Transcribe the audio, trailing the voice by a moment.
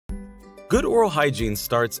Good oral hygiene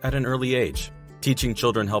starts at an early age. Teaching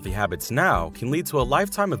children healthy habits now can lead to a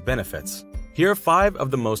lifetime of benefits. Here are 5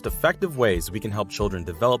 of the most effective ways we can help children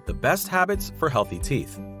develop the best habits for healthy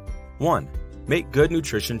teeth. 1. Make good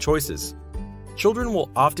nutrition choices. Children will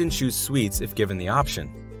often choose sweets if given the option.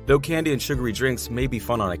 Though candy and sugary drinks may be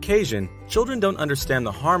fun on occasion, children don't understand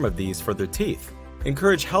the harm of these for their teeth.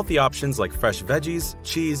 Encourage healthy options like fresh veggies,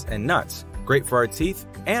 cheese, and nuts, great for our teeth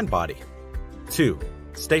and body. 2.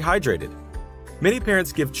 Stay hydrated. Many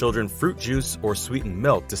parents give children fruit juice or sweetened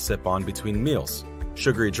milk to sip on between meals.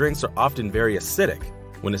 Sugary drinks are often very acidic.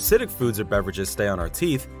 When acidic foods or beverages stay on our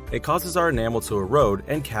teeth, it causes our enamel to erode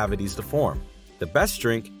and cavities to form. The best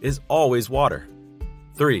drink is always water.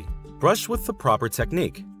 3. Brush with the proper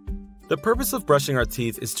technique. The purpose of brushing our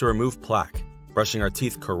teeth is to remove plaque. Brushing our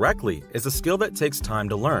teeth correctly is a skill that takes time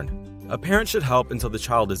to learn. A parent should help until the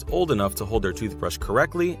child is old enough to hold their toothbrush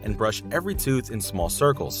correctly and brush every tooth in small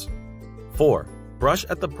circles. 4. Brush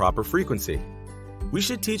at the proper frequency. We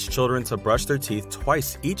should teach children to brush their teeth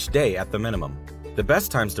twice each day at the minimum. The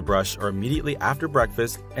best times to brush are immediately after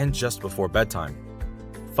breakfast and just before bedtime.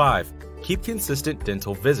 5. Keep consistent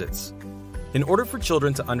dental visits. In order for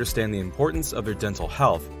children to understand the importance of their dental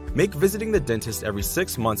health, make visiting the dentist every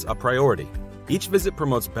 6 months a priority. Each visit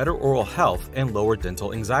promotes better oral health and lower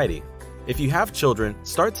dental anxiety. If you have children,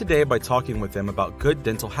 start today by talking with them about good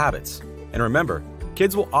dental habits. And remember,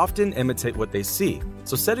 kids will often imitate what they see,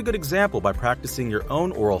 so set a good example by practicing your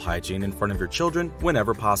own oral hygiene in front of your children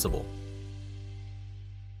whenever possible.